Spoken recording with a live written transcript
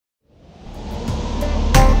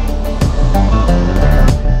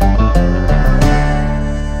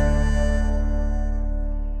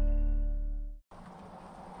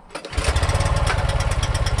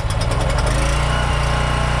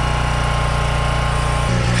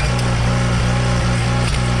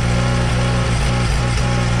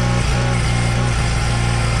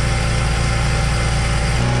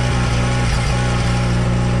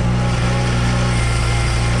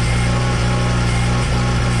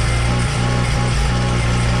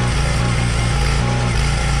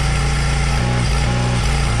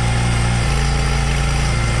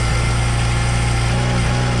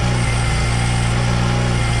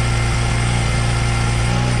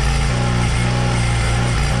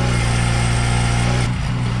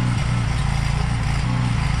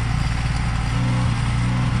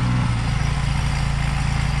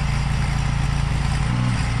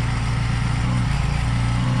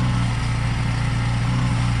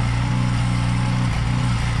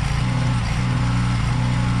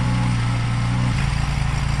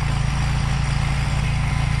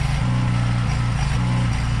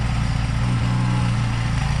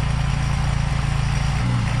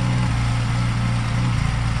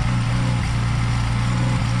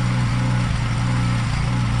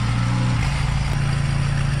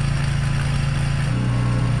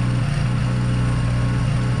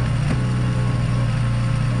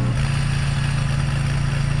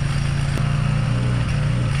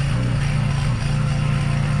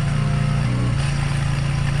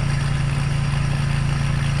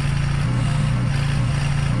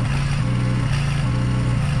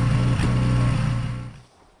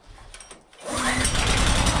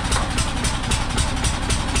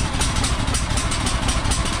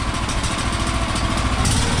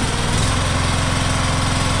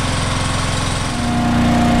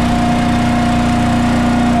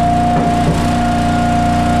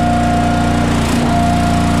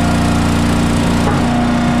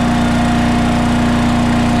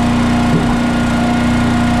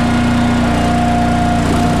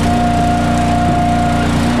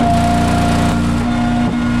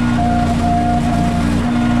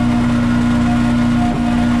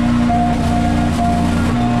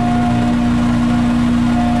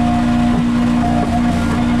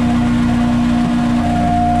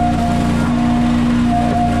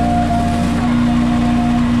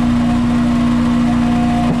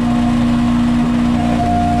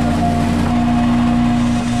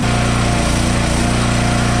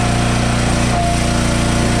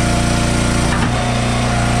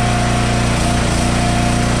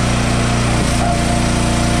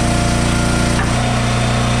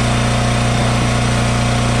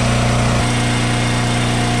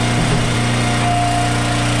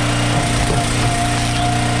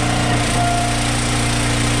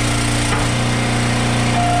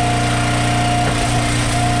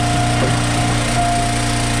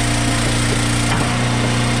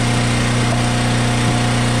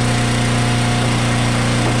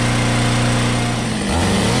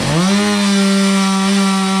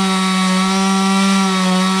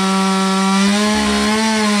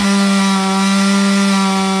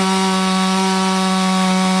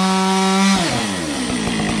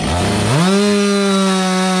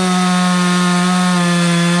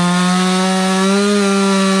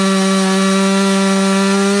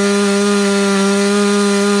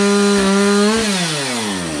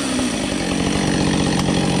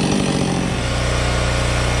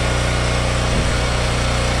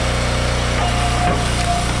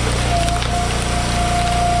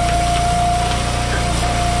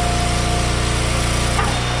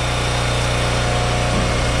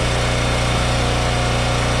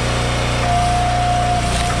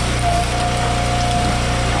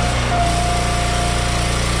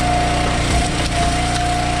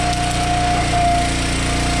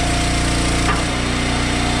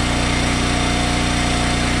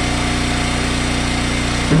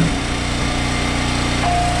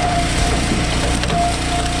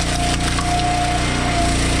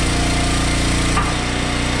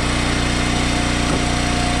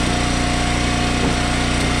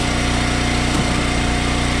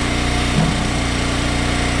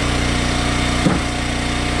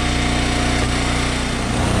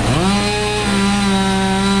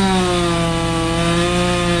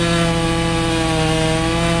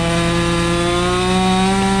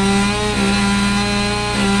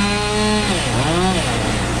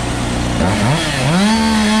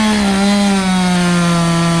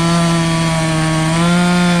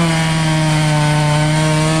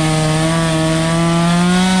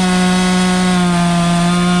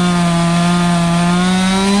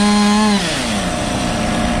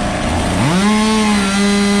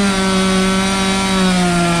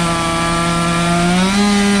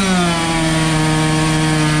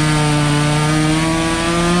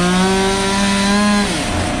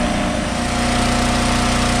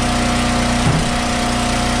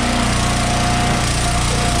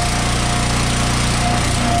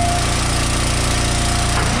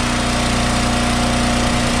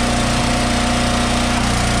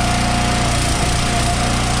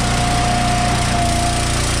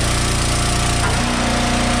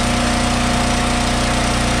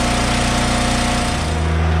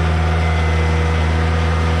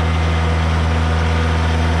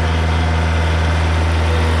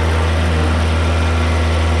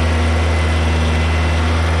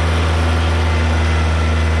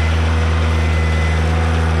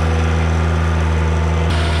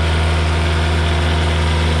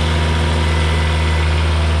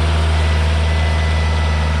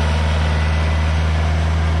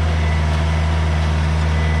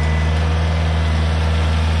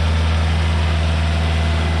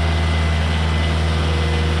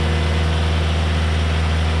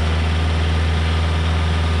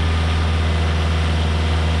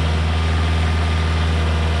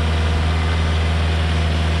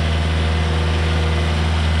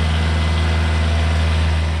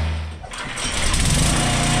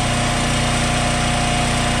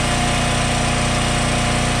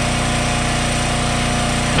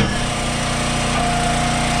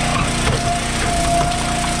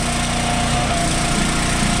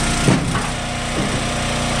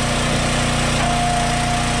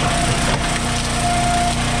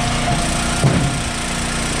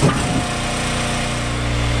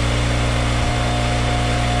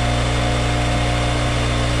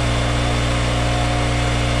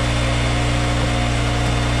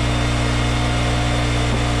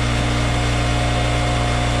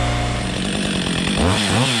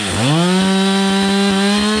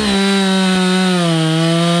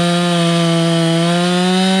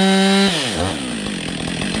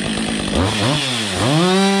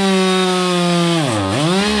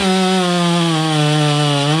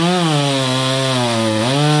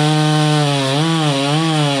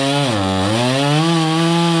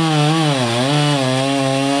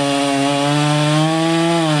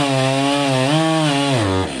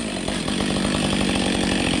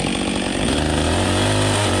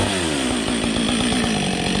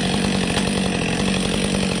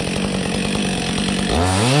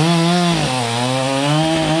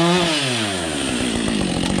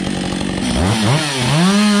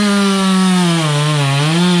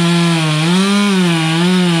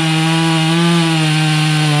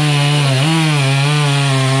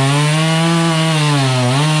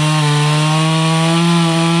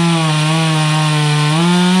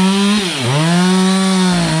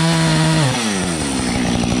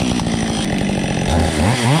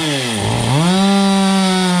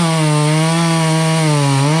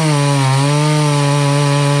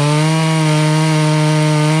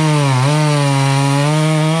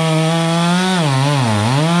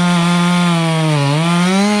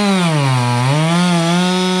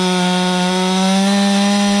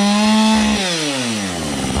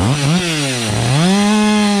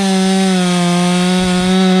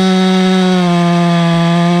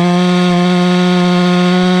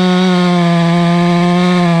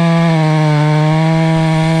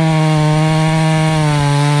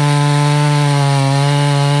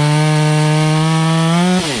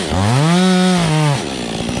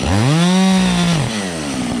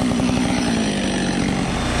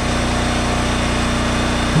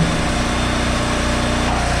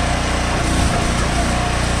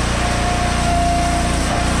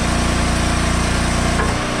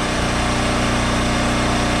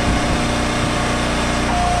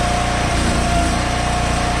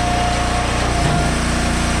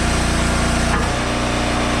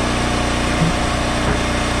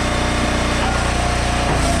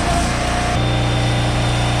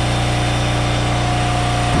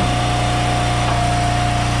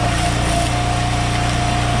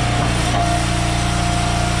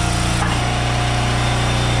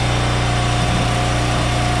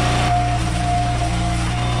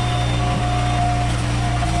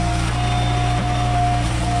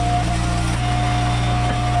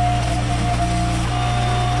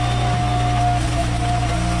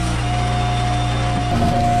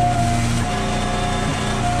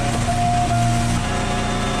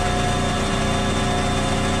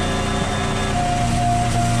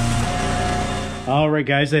Alright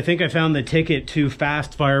guys, I think I found the ticket to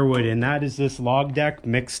fast firewood, and that is this log deck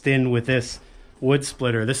mixed in with this wood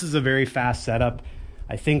splitter. This is a very fast setup.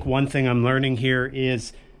 I think one thing I'm learning here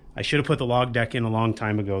is I should have put the log deck in a long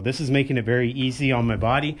time ago. This is making it very easy on my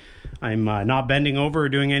body. I'm not bending over or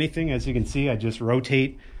doing anything. As you can see, I just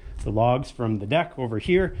rotate the logs from the deck over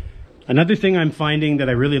here. Another thing I'm finding that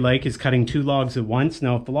I really like is cutting 2 logs at once.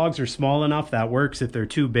 Now, if the logs are small enough, that works. If they're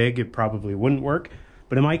too big, it probably wouldn't work.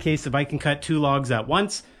 But in my case, if I can cut 2 logs at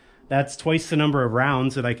once, that's twice the number of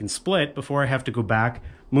rounds that I can split before I have to go back,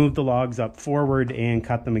 move the logs up forward, and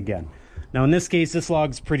cut them again. Now, in this case, this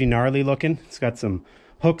log's pretty gnarly looking. It's got some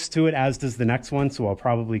hooks to it, as does the next one, so I'll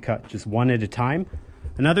probably cut just one at a time.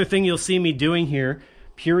 Another thing you'll see me doing here,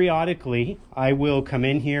 periodically, I will come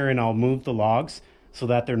in here and I'll move the logs so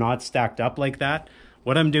that they're not stacked up like that.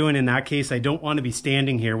 What I'm doing in that case, I don't want to be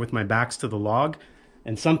standing here with my backs to the log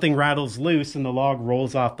and something rattles loose and the log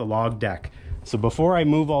rolls off the log deck. So before I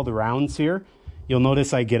move all the rounds here, you'll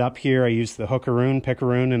notice I get up here, I use the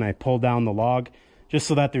pickaroon, and I pull down the log just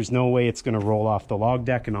so that there's no way it's going to roll off the log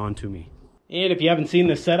deck and onto me. And if you haven't seen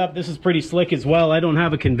this setup, this is pretty slick as well. I don't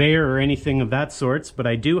have a conveyor or anything of that sorts, but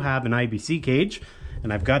I do have an IBC cage,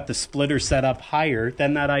 and I've got the splitter set up higher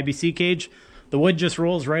than that IBC cage. The wood just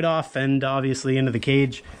rolls right off and obviously into the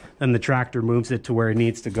cage, then the tractor moves it to where it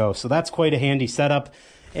needs to go. So that's quite a handy setup.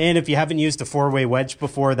 And if you haven't used a 4-way wedge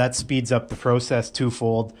before, that speeds up the process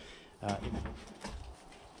twofold.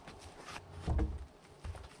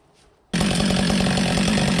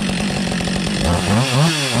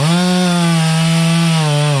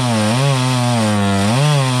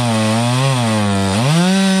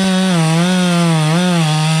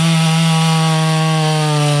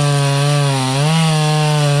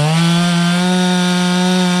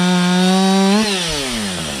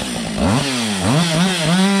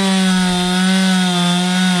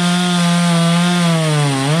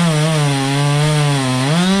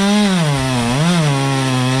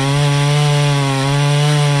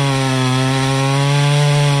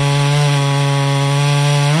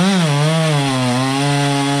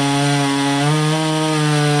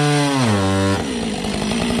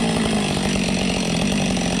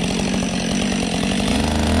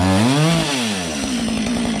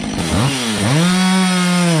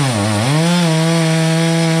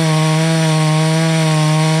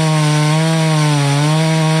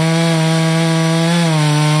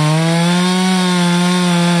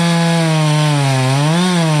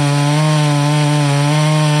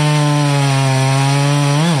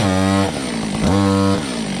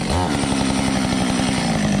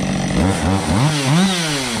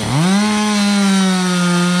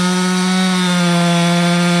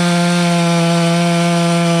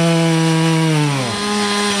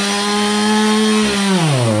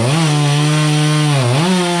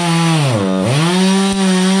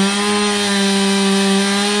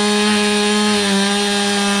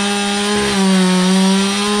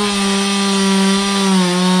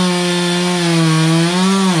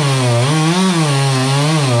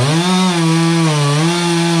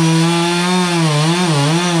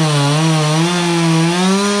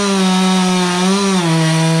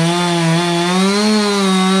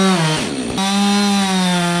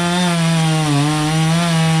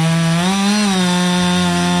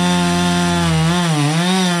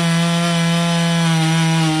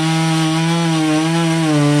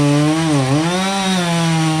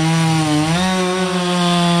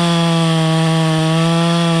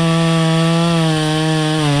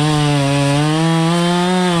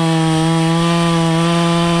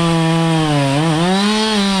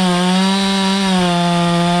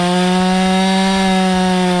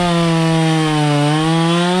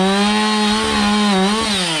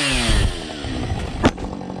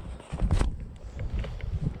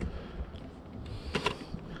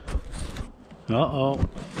 Uh-oh.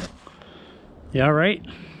 You all right?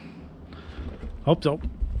 Hope so.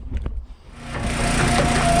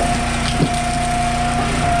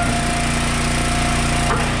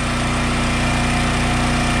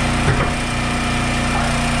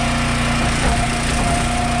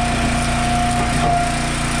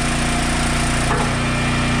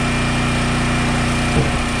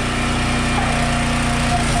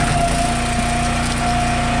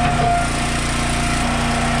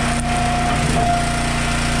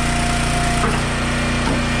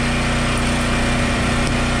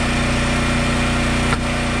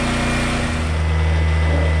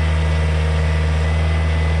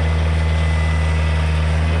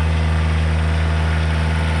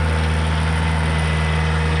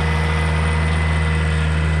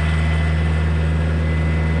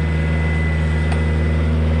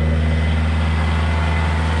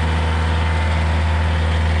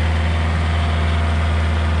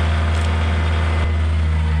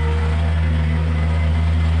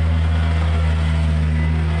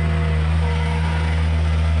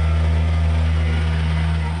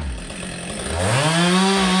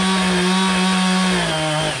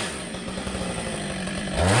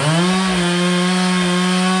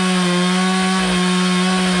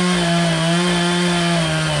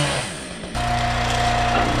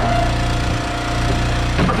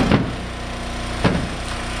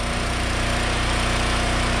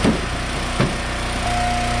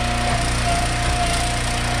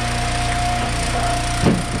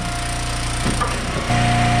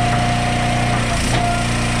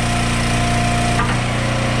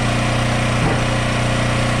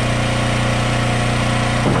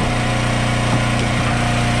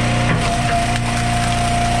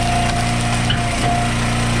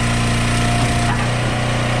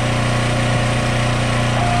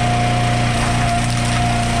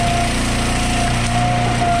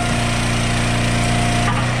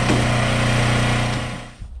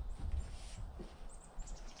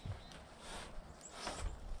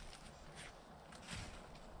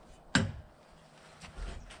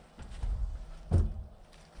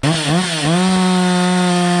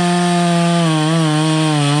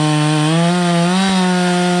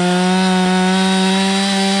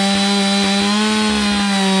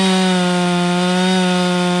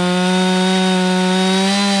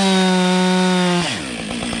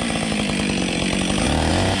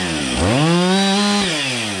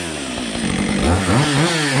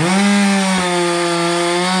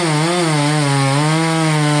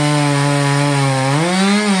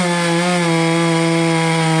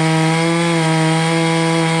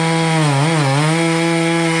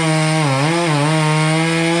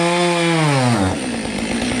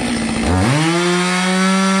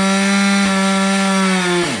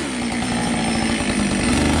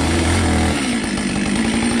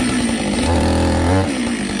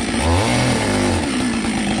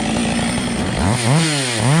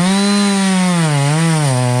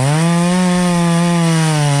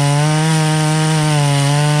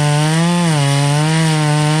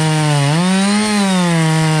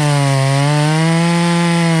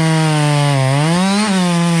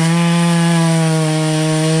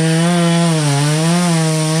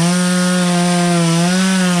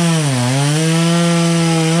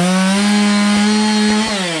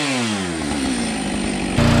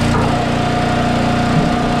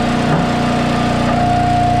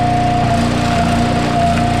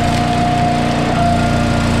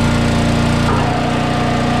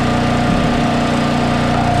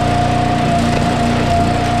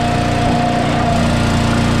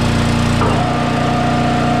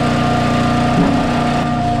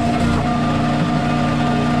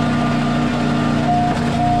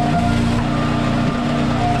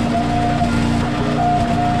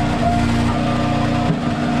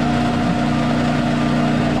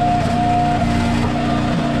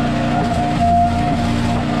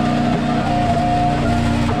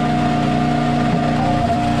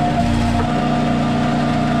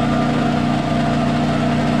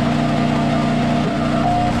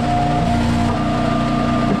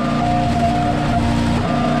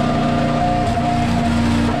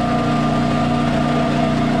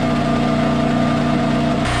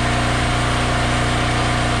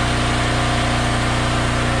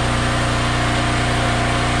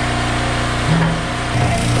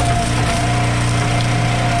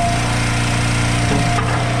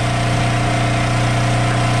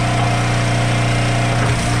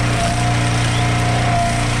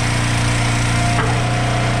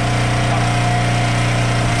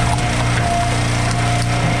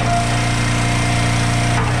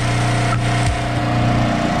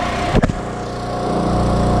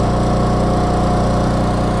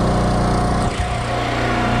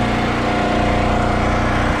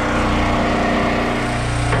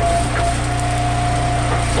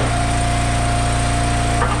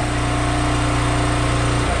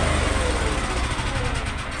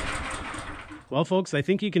 Well, folks, I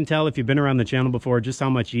think you can tell if you've been around the channel before just how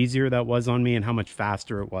much easier that was on me and how much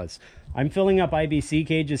faster it was. I'm filling up IBC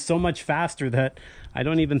cages so much faster that I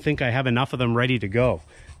don't even think I have enough of them ready to go.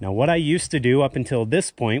 Now, what I used to do up until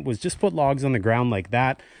this point was just put logs on the ground like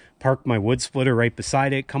that, park my wood splitter right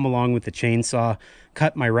beside it, come along with the chainsaw,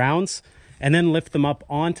 cut my rounds, and then lift them up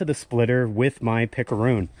onto the splitter with my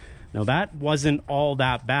pickaroon. Now, that wasn't all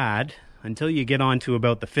that bad until you get on to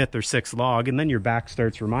about the 5th or 6th log, and then your back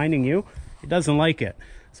starts reminding you it doesn't like it.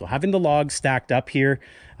 So having the logs stacked up here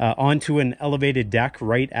onto an elevated deck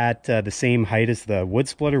right at the same height as the wood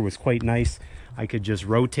splitter was quite nice. I could just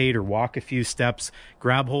rotate or walk a few steps,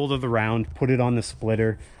 grab hold of the round, put it on the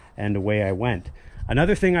splitter, and away I went.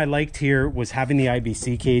 Another thing I liked here was having the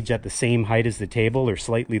IBC cage at the same height as the table or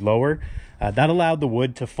slightly lower. That allowed the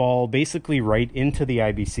wood to fall basically right into the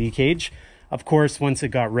IBC cage. Of course, once it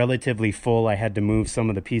got relatively full, I had to move some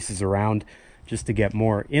of the pieces around just to get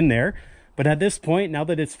more in there. But at this point, now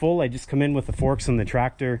that it's full, I just come in with the forks on the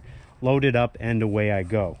tractor, load it up, and away I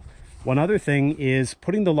go. One other thing is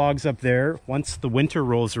putting the logs up there. Once the winter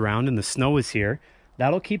rolls around and the snow is here,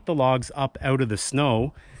 that'll keep the logs up out of the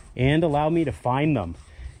snow and allow me to find them.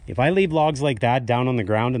 If I leave logs like that down on the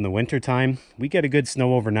ground in the winter time, we get a good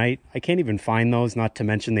snow overnight. I can't even find those, not to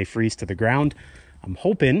mention they freeze to the ground. I'm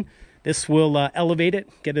hoping this will elevate it,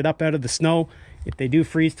 get it up out of the snow. If they do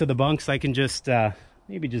freeze to the bunks, I can just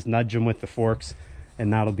maybe just nudge them with the forks,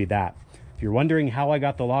 and that'll be that. If you're wondering how I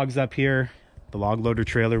got the logs up here, the log loader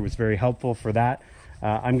trailer was very helpful for that.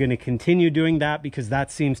 I'm going to continue doing that because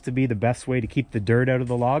that seems to be the best way to keep the dirt out of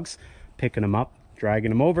the logs. Picking them up,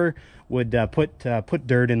 dragging them over would put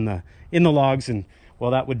dirt in the logs, and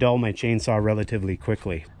well, that would dull my chainsaw relatively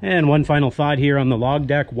quickly. And one final thought here on the log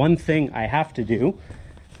deck. One thing I have to do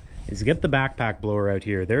is get the backpack blower out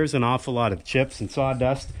here. There's an awful lot of chips and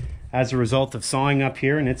sawdust as a result of sawing up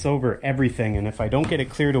here, and it's over everything. And if I don't get it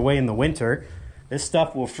cleared away in the winter, this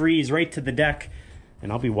stuff will freeze right to the deck, and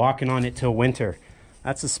I'll be walking on it till winter.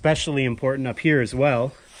 That's especially important up here as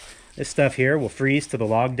well. This stuff here will freeze to the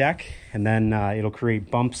log deck, and then it'll create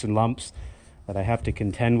bumps and lumps that I have to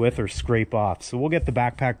contend with or scrape off. So we'll get the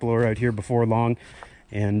backpack blower out here before long,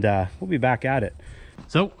 and we'll be back at it.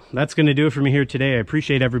 So that's going to do it for me here today. I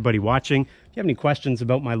appreciate everybody watching. If you have any questions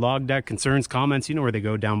about my log deck, concerns, comments, you know where they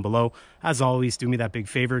go down below. As always, do me that big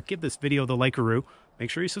favor. Give this video the like-a-roo. Make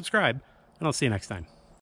sure you subscribe, and I'll see you next time.